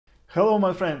Hello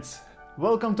my friends!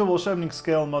 Welcome to Volшebnik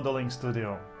Scale Modeling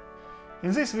Studio.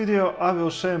 In this video I will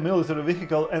share military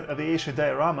vehicle and aviation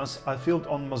dioramas I filmed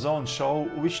on Moson Show,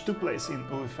 which took place in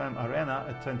UFM Arena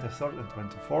at 23rd and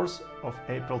 24th of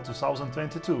April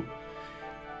 2022.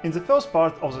 In the first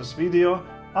part of this video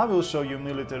I will show you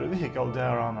military vehicle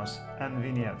dioramas and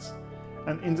vignettes,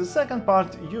 and in the second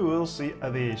part you will see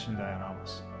aviation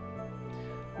dioramas.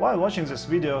 While watching this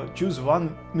video, choose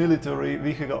one military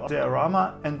vehicle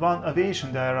diorama and one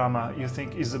aviation diorama you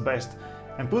think is the best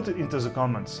and put it into the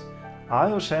comments. I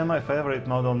will share my favorite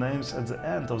model names at the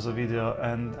end of the video,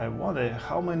 and I wonder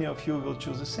how many of you will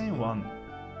choose the same one.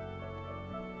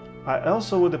 I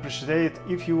also would appreciate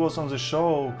if you was on the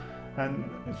show and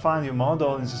find your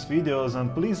model in these videos,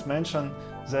 and please mention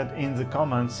that in the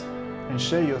comments and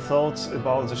share your thoughts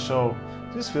about the show.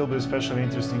 This will be especially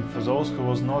interesting for those who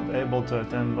was not able to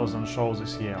attend Moson Show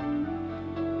this year.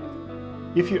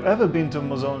 If you ever been to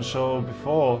Moson Show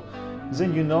before,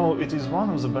 then you know it is one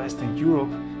of the best in Europe.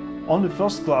 Only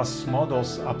first-class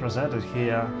models are presented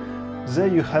here. There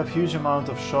you have huge amount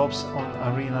of shops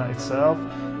on arena itself.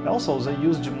 Also they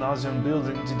use gymnasium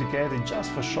building dedicated just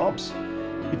for shops.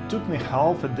 It took me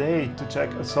half a day to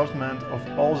check assortment of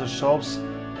all the shops,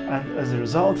 and as a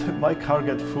result my car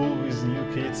got full with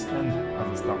new kits and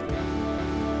other stuff.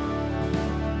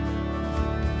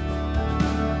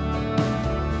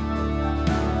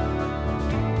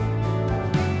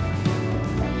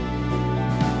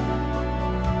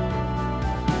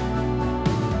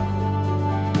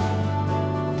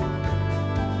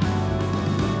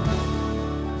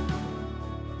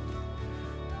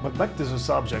 But back to the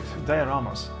subject,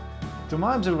 dioramas. To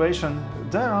my observation,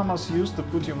 dioramas used to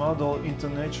put your model into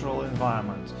natural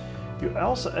environment. You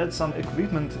also add some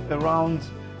equipment around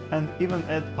and even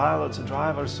add pilots,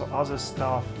 drivers or other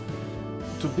stuff.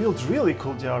 To build really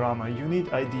cool diorama you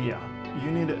need idea.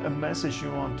 You need a message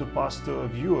you want to pass to a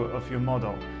viewer of your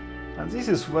model. And this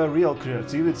is where real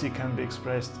creativity can be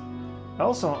expressed.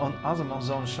 Also on other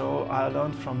Moson Show I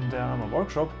learned from diorama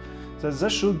workshop that there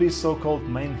should be so-called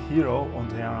main hero on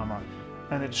diorama,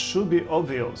 and it should be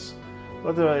obvious.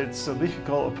 Whether it's a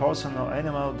vehicle, a person or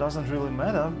animal doesn't really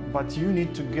matter, but you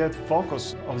need to get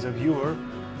focus of the viewer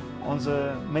on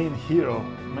the main hero,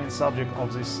 main subject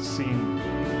of this scene.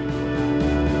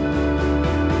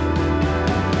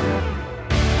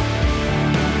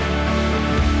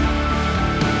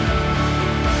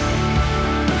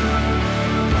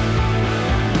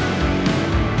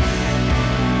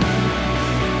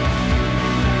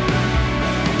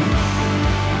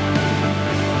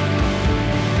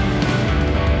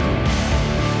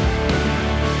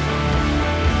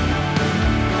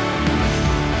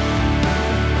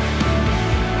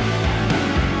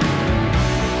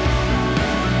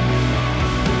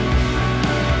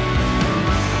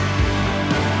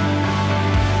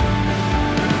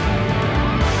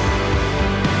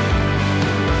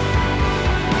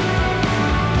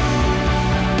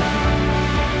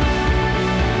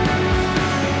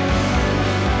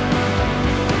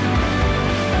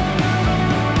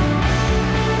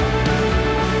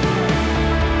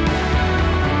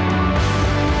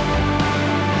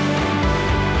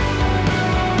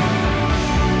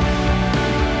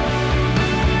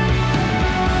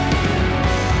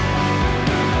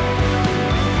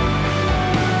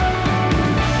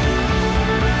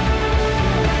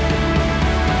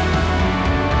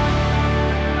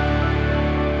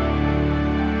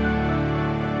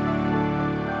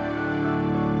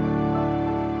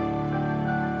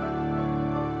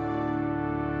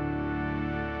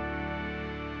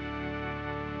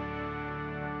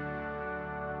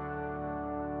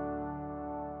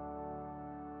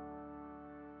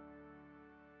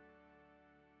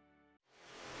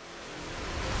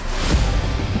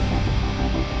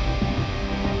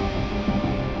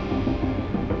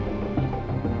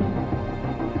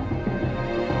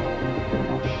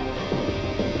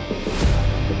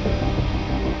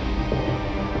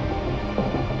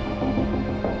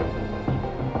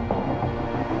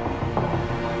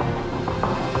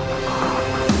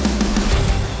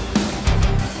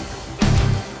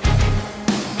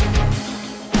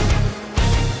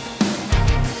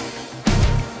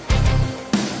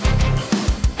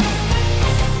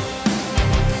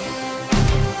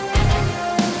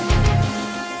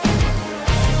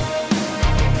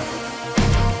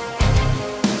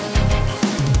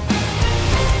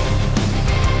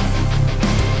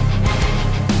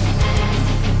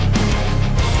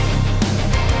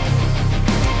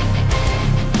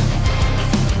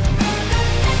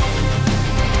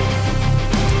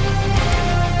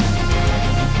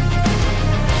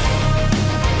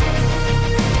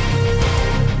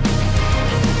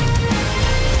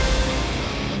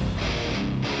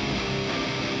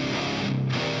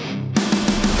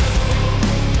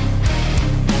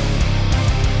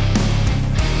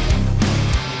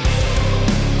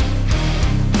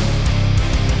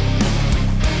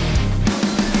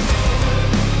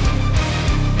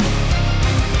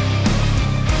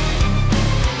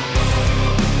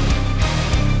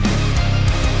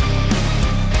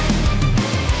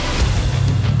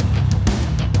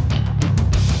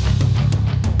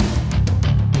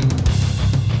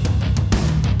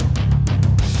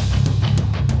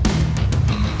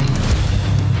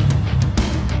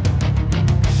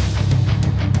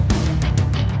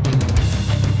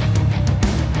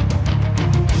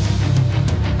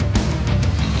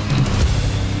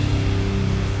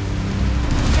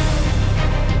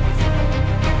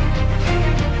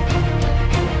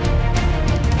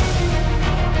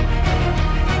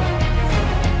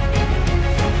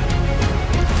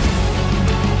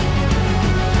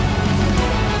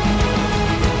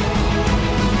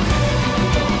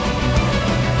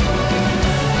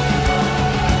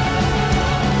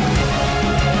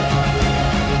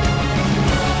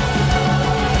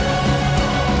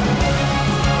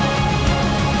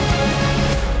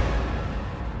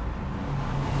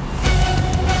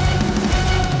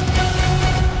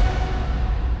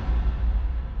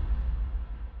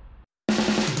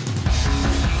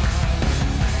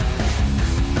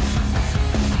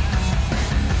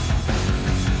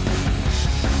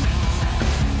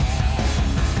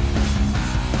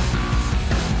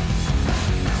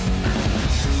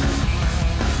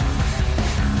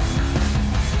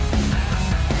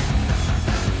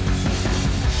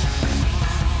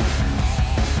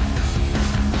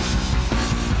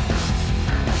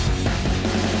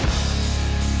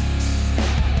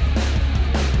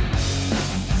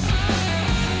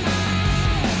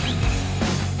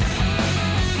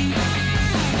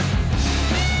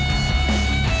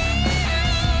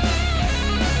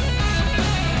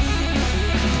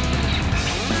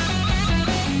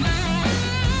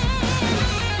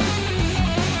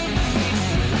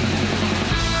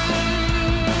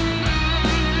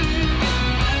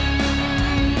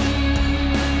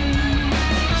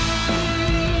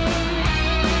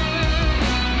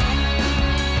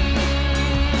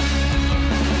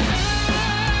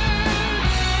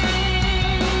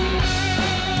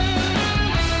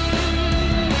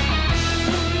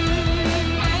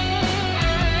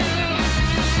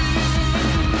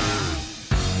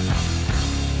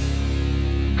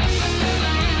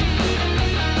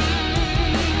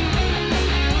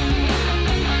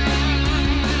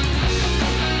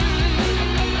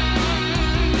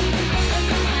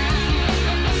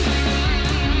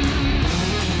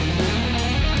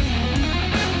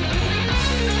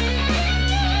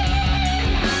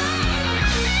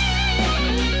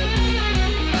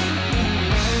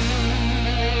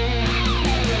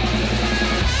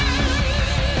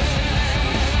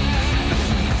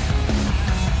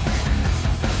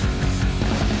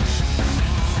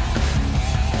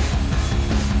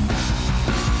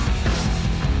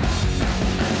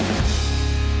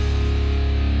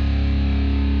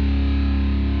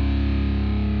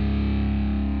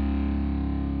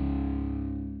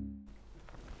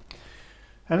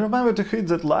 And remember to hit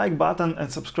that like button and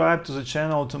subscribe to the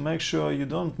channel to make sure you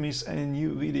don't miss any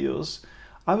new videos.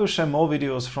 I will share more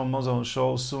videos from Moson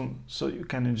Show soon, so you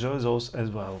can enjoy those as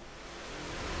well.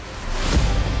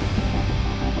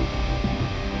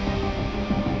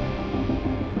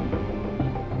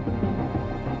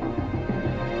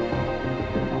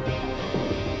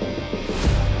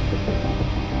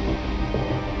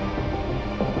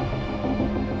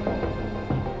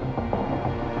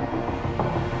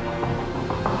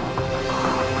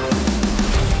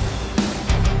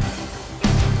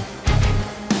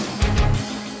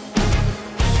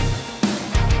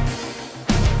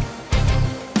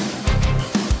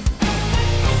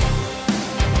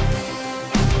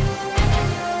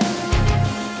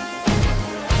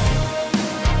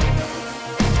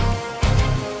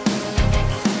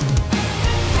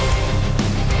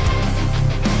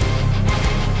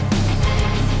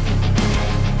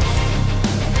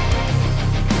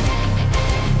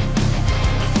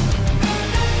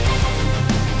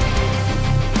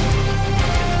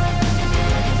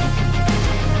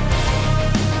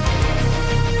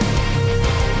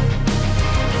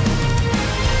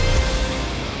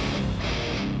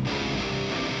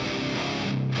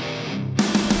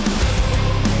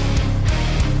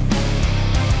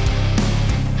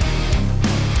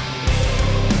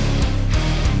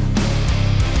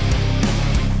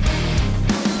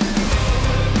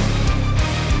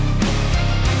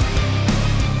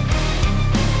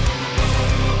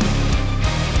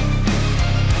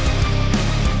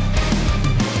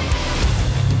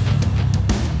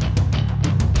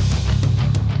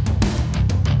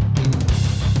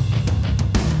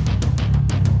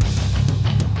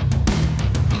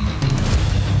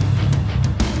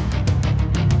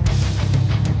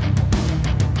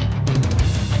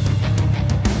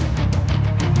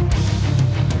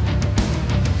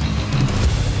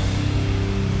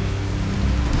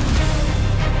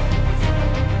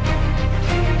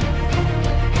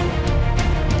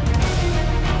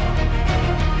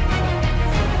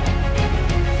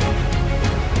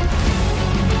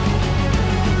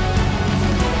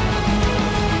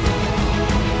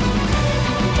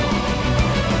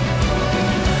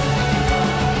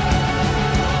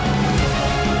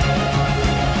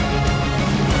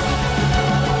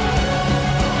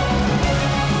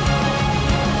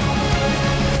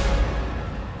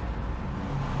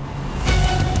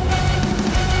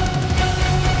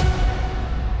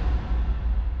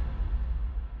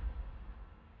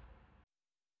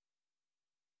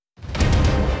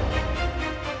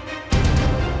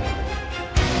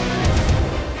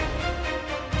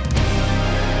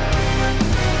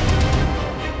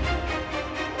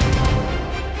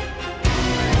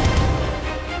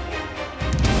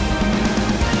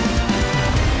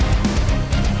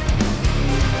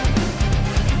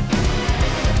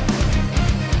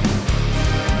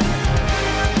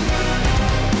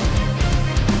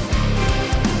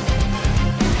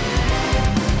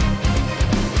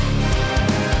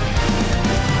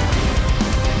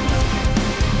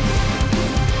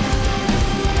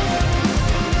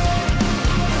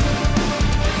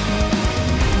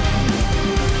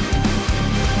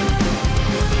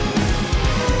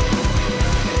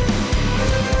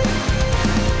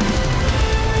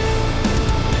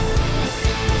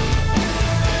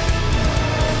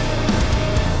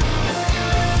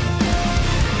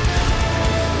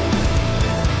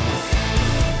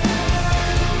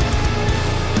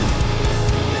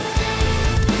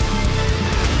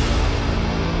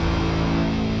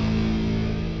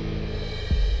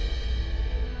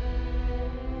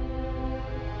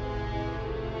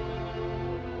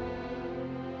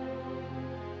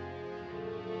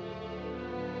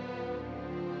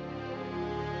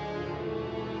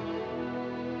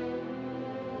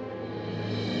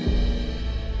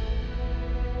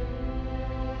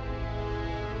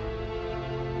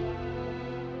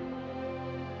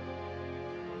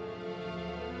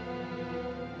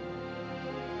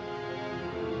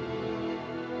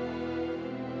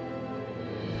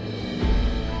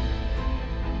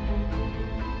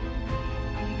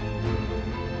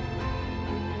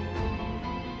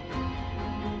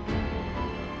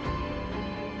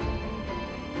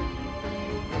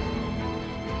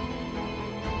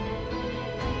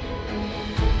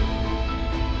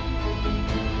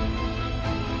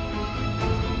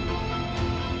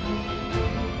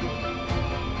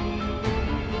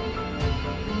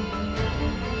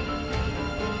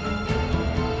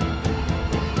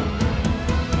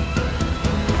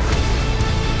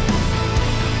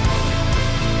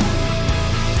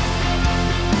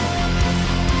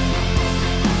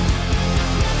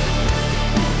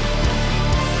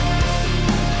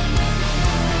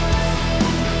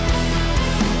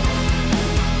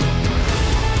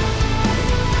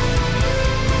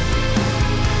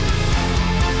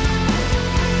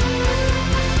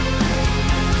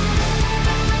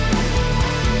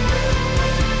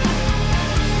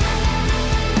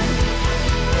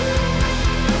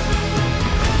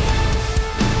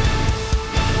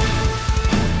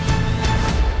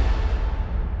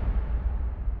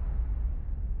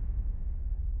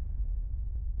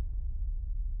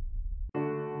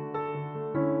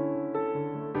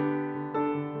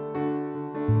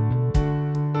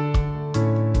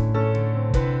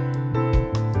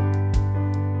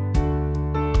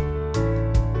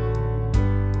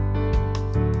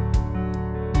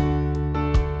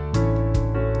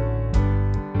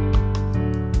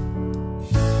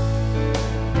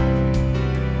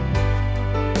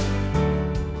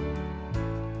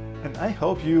 I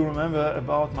hope you remember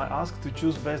about my ask to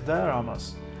choose best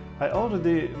dioramas. I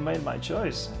already made my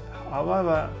choice.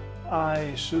 However,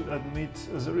 I should admit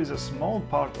there is a small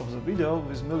part of the video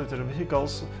with military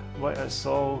vehicles where I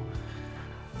saw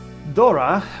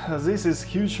Dora. This is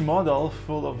huge model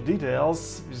full of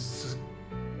details with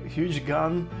huge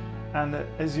gun, and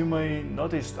as you may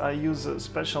notice, I use a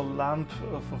special lamp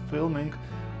for filming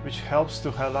which helps to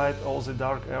highlight all the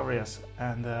dark areas,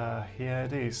 and here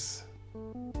it is.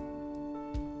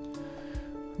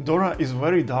 Dora is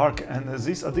very dark, and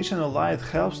this additional light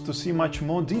helps to see much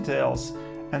more details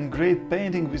and great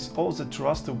painting with all the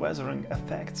thrust weathering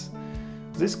effects.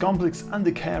 This complex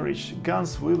undercarriage, gun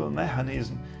swivel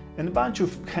mechanism and a bunch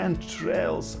of hand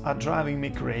trails are driving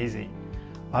me crazy.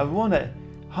 I wonder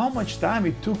how much time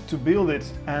it took to build it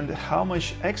and how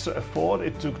much extra effort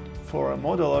it took for a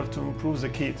modeler to improve the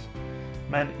kit.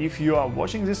 Man, if you are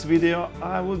watching this video,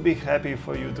 I would be happy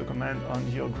for you to comment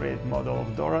on your great model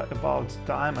of Dora about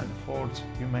time and effort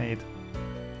you made.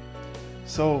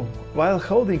 So, while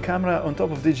holding camera on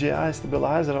top of DJI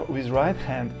stabilizer with right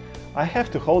hand, I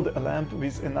have to hold a lamp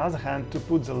with another hand to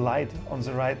put the light on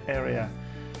the right area.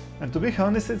 And to be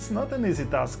honest, it's not an easy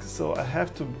task, so I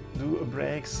have to do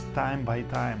breaks time by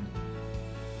time.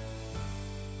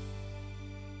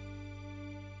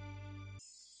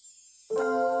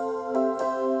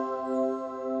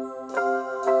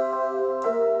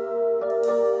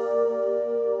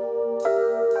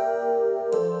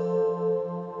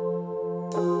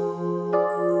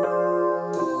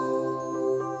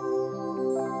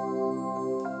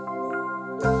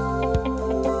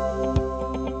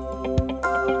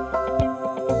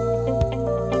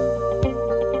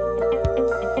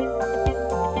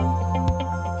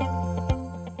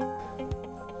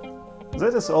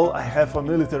 That is all I have for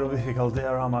military vehicle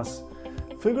dioramas.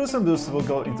 Figures and busts will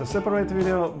go into separate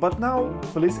video, but now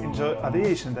please enjoy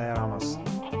aviation dioramas.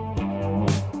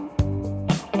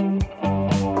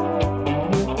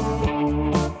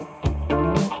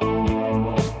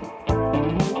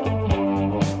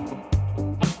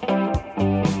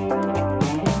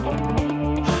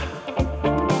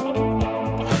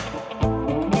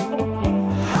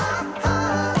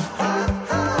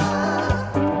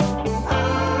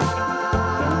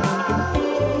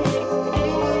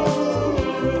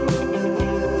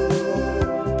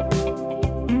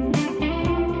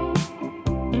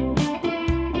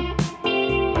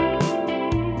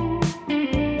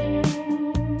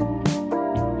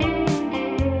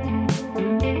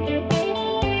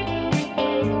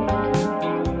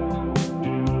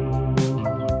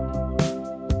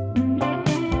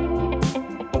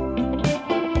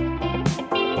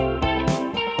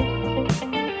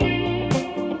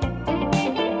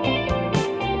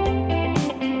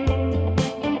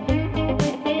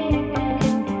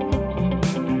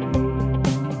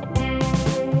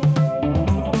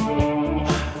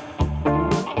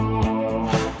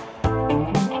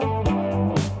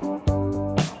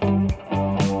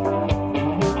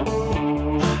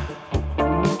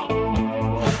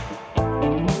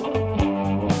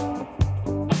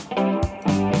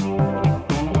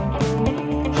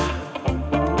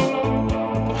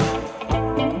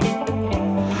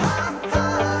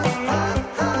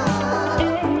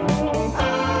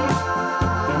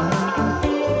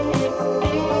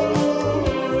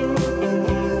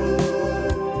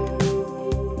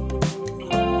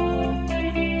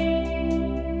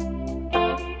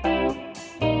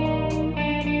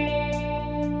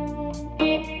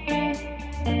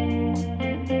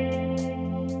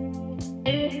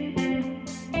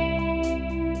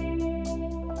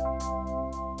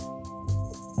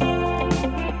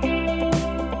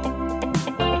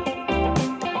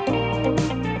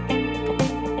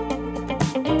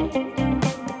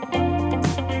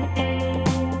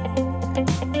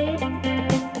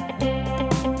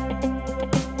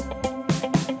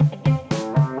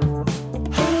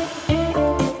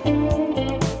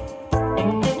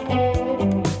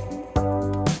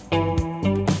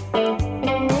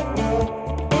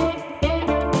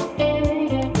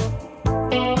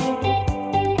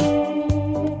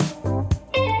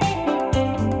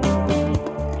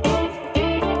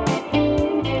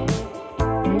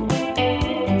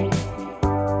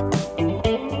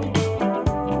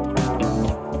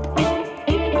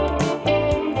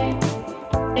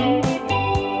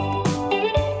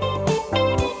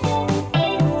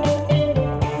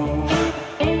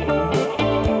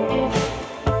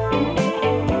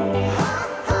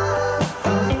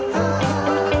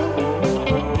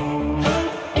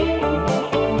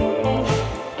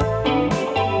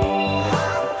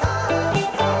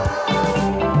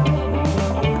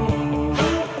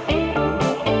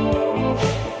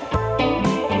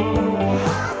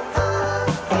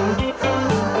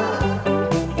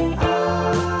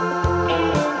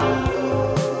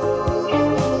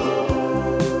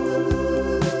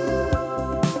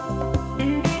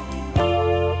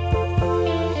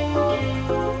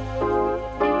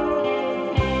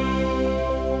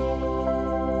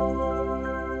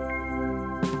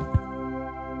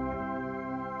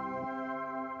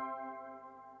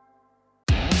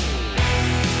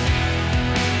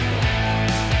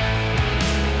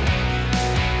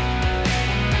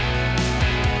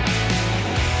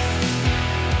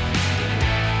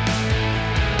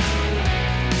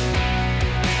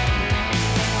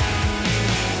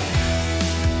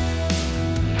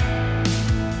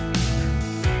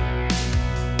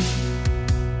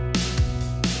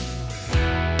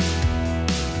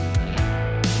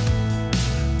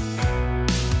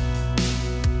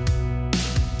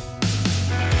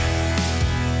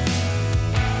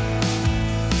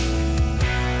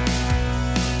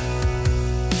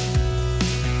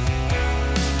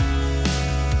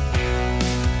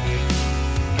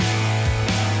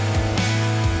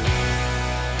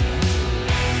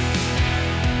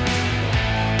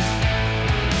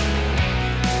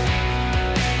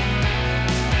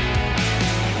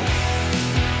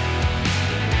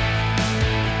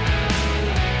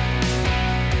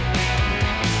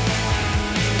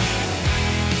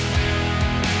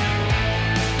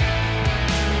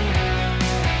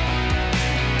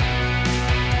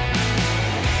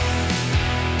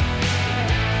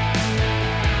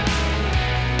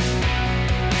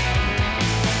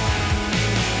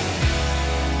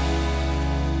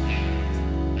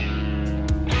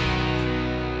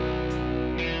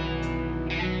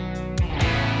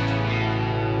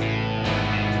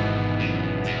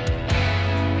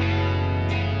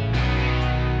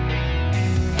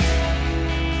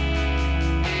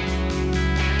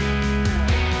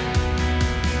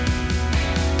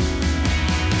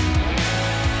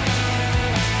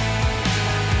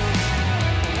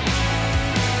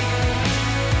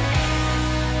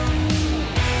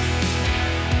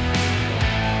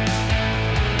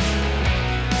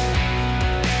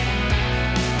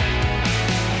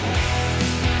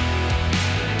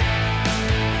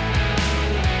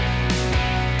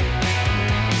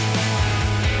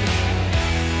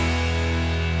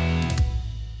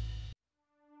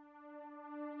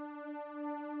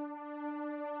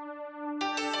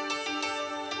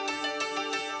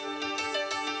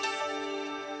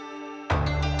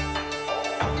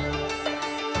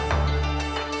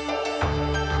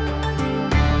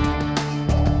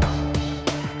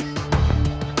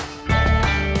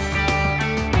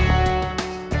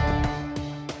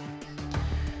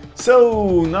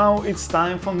 So now it's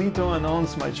time for me to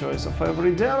announce my choice of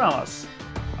favorite dioramas.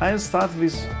 I'll start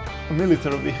with a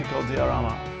military vehicle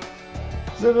diorama.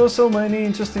 There were so many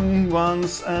interesting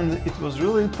ones and it was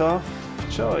really tough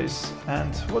choice.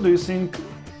 And what do you think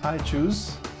I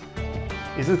choose?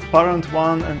 Is it Parent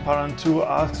 1 and Parent 2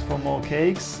 asks for more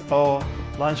cakes, or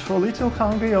lunch for little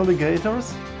hungry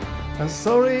alligators? I'm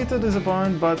sorry to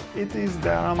disappoint, but it is the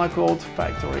diorama called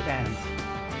Factory End.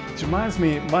 It reminds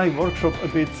me my workshop a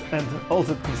bit, and all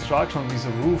that construction with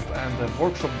a roof and a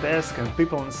workshop desk and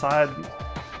people inside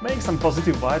make some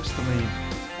positive vibes to me.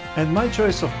 And my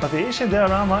choice of aviation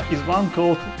diorama is one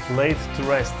called Laid to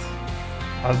Rest.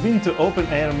 I've been to open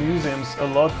air museums a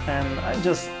lot and I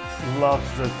just love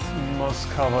that moss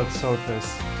covered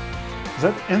surface.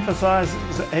 That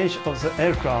emphasizes the age of the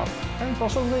aircraft and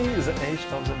possibly the age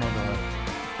of the modeler.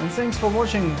 And thanks for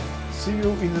watching. See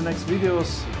you in the next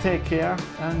videos. Take care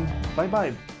and bye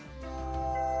bye.